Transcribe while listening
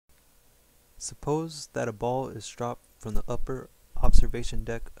Suppose that a ball is dropped from the upper observation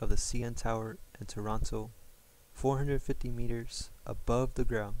deck of the CN Tower in Toronto, 450 meters above the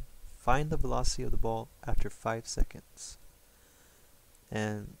ground. Find the velocity of the ball after 5 seconds.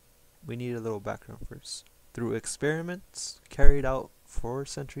 And we need a little background first. Through experiments carried out 4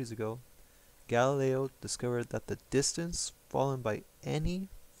 centuries ago, Galileo discovered that the distance fallen by any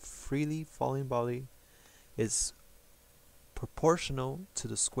freely falling body is proportional to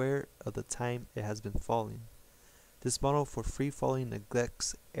the square of the time it has been falling. This model for free falling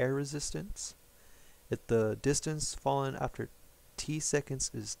neglects air resistance. If the distance fallen after t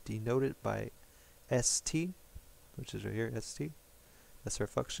seconds is denoted by st, which is right here, st, that's our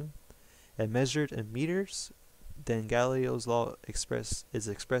function, and measured in meters, then Galileo's law is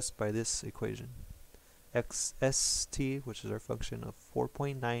expressed by this equation. St, which is our function of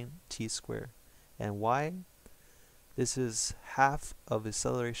 4.9 t squared, and y, this is half of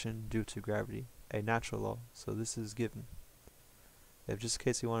acceleration due to gravity, a natural law, so this is given. If just in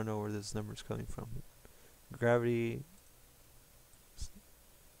case you want to know where this number is coming from. Gravity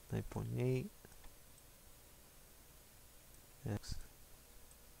 9.8 x.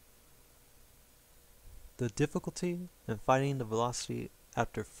 The difficulty in finding the velocity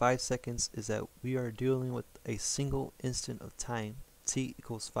after 5 seconds is that we are dealing with a single instant of time, t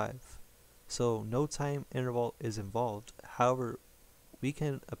equals 5. So no time interval is involved. However, we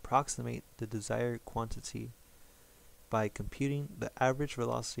can approximate the desired quantity by computing the average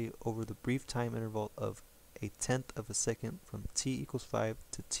velocity over the brief time interval of a tenth of a second from t equals 5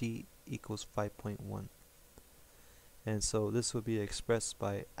 to t equals 5.1. And so this would be expressed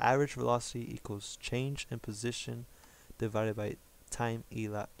by average velocity equals change in position divided by time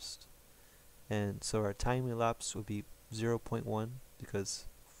elapsed. And so our time elapsed would be 0.1 because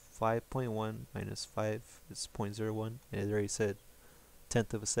 5.1 minus 5 is 0.01, and it already said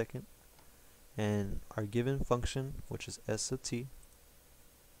tenth of a second. And our given function, which is s of t,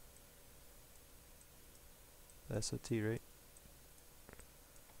 right?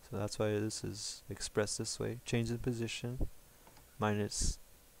 So that's why this is expressed this way. Change in position minus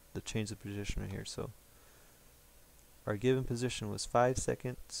the change of position right here. So our given position was 5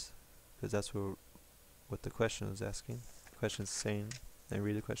 seconds, because that's what the question was asking. The question is saying, and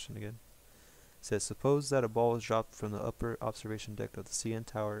read the question again. It says, suppose that a ball was dropped from the upper observation deck of the CN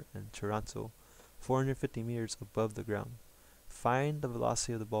Tower in Toronto, 450 meters above the ground. Find the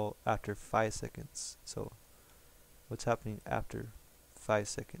velocity of the ball after 5 seconds. So what's happening after 5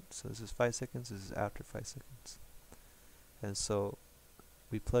 seconds? So this is 5 seconds, this is after 5 seconds. And so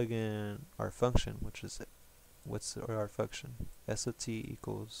we plug in our function, which is, what's our function? S of t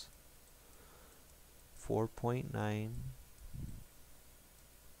equals 4.9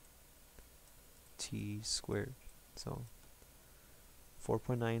 t squared. So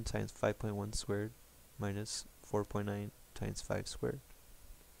 4.9 times 5.1 squared minus 4.9 times 5 squared.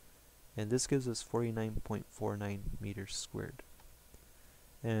 And this gives us 49.49 meters squared.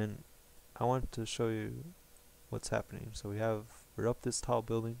 And I want to show you what's happening. So we're up this tall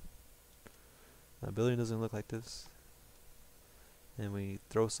building. The building doesn't look like this. And we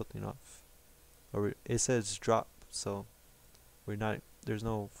throw something off. Or it says drop, so there's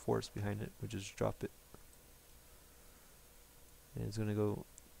no force behind it. We just drop it. And it's gonna go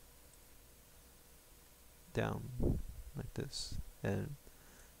down like this. And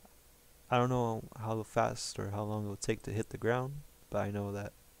I don't know how fast or how long it will take to hit the ground, but I know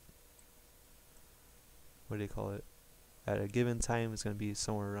that, what do you call it, at a given time it's going to be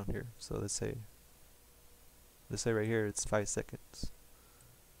somewhere around here. So let's say right here it's 5 seconds,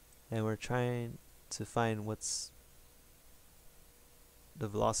 and we're trying to find what's the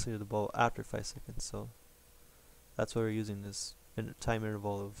velocity of the ball after 5 seconds. So that's why we're using this time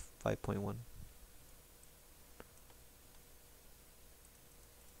interval of 5.1.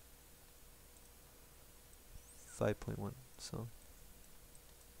 So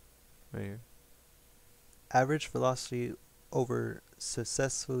right here, average velocity over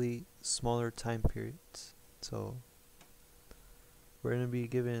successively smaller time periods. So we're going to be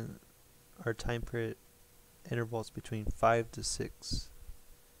given our time period intervals between 5 to 6,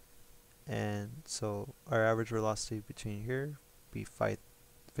 and so our average velocity between here be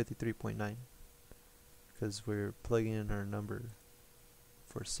 53.9, because we're plugging in our number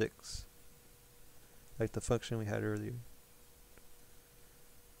for 6, like the function we had earlier.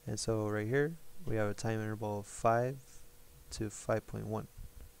 And so right here we have a time interval of 5 to 5.1,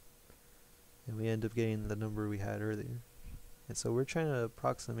 and we end up getting the number we had earlier. And so we're trying to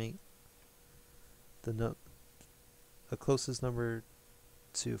approximate the closest number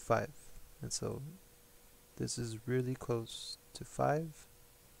to 5, and so this is really close to 5.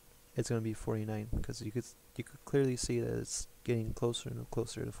 it's going to be 49, because you could clearly see that it's getting closer and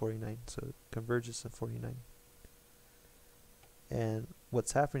closer to 49, so it converges to 49. And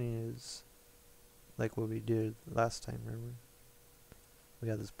what's happening is, like what we did last time, remember? We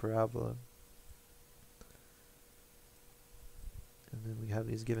have this parabola, and then we have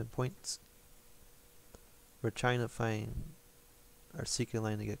these given points. We're trying to find our secant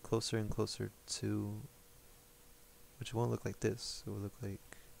line to get closer and closer to, which won't look like this, it will look like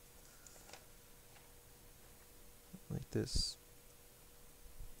this.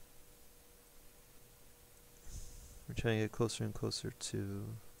 We're trying to get closer and closer to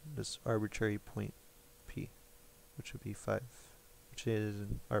this arbitrary point P, which would be 5, which is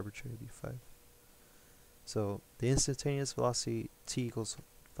an arbitrary be 5. So the instantaneous velocity t equals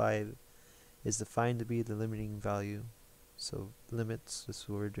 5 is defined to be the limiting value, so limits, this is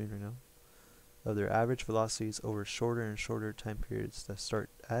what we're doing right now, of their average velocities over shorter and shorter time periods that start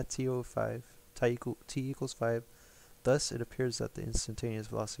at t equals 5. Thus, it appears that the instantaneous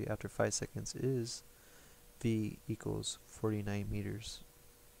velocity after 5 seconds is v equals 49 meters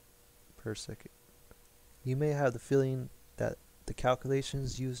per second. You may have the feeling that the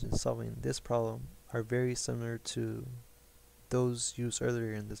calculations used in solving this problem are very similar to those used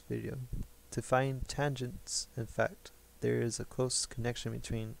earlier in this video. To find tangents, in fact, there is a close connection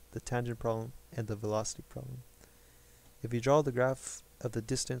between the tangent problem and the velocity problem. If you draw the graph of the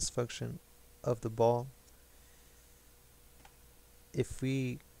distance function of the ball, if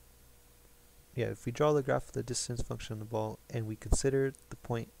we draw the graph of the distance function of the ball and we consider the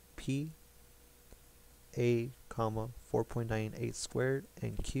point P, a, 4.98 squared,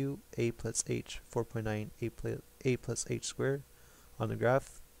 and Q, a plus h, 4.9 a plus h squared on the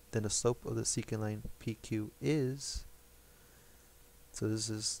graph, then the slope of the secant line PQ is, so this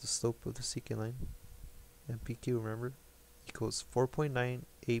is the slope of the secant line, and PQ, remember, equals 4.9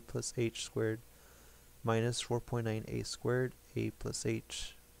 a plus h squared minus 4.9 a squared a plus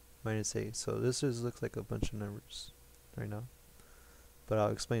h minus a. So this just looks like a bunch of numbers right now, but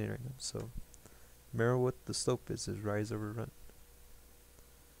I'll explain it right now. So remember what the slope is rise over run.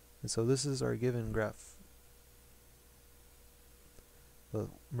 And so this is our given graph. Well,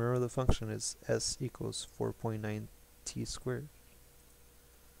 remember the function is s equals 4.9 t squared.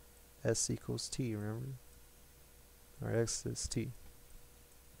 S equals t, remember? Our x is t.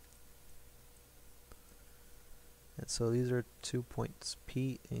 And so these are 2 points,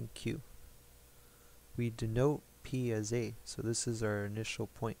 P and Q. We denote P as A, so this is our initial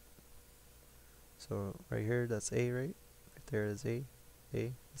point. So right here, that's A, right? Right there is A.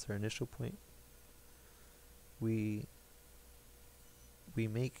 A is our initial point. We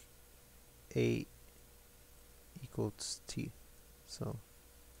make A equals T. So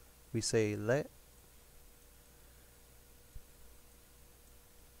we say let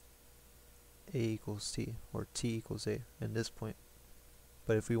A equals T, or T equals A in this point.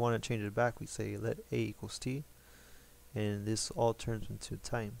 But if we want to change it back, we say let A equals T, and this all turns into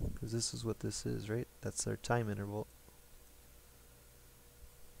time, because this is what this is, right? That's our time interval.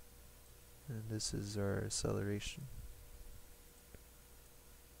 And this is our acceleration.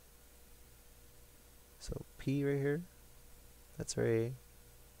 So P right here, that's our A,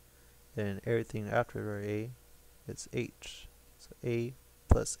 and everything after our A, it's H. So A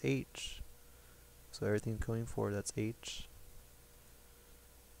plus H, so everything going forward, that's H.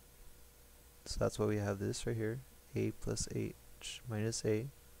 So that's why we have this right here, A plus H minus A.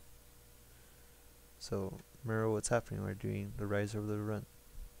 So remember what's happening, we're doing the rise over the run.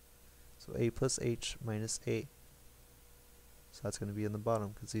 So A plus H minus A. So that's going to be in the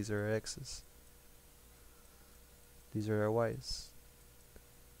bottom, because these are our x's. These are our y's.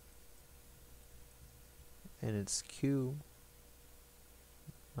 And it's Q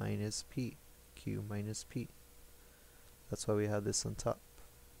minus P. Q minus P. That's why we have this on top.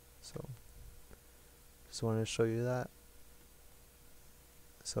 So just wanted to show you that.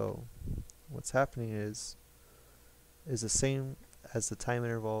 So what's happening is the same as the time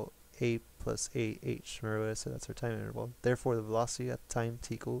interval A plus AH. Remember what I said? That's our time interval. Therefore, the velocity at time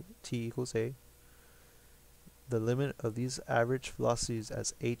t equals A. The limit of these average velocities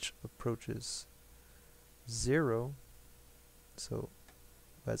as h approaches 0. So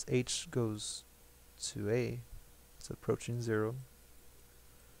as h goes to A, it's approaching 0.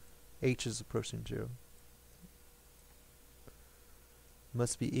 H is approaching 0.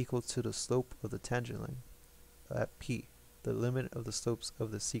 Must be equal to the slope of the tangent line at P, the limit of the slopes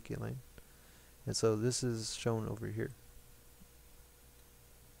of the secant line. And so this is shown over here.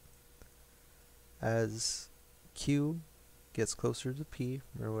 As Q gets closer to P,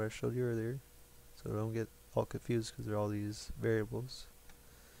 remember what I showed you earlier, so don't get all confused because there are all these variables.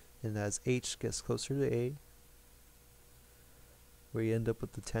 And as h gets closer to a, we end up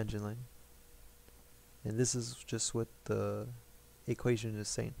with the tangent line. And this is just what the equation is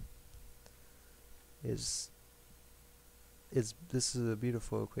saying. This is a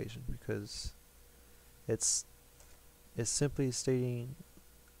beautiful equation because it's simply stating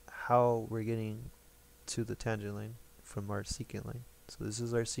how we're getting to the tangent line from our secant line. So this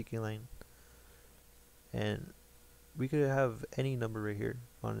is our secant line, and we could have any number right here.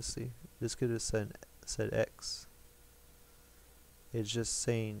 Honestly, this could have said x. It's just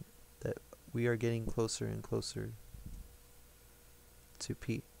saying that we are getting closer and closer to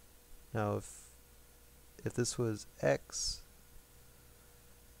p. Now if this was x,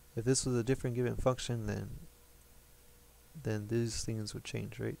 if this was a different given function, then these things would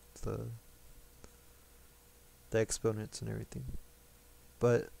change, right? The exponents and everything.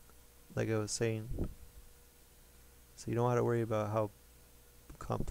 But like I was saying, so you don't have to worry about how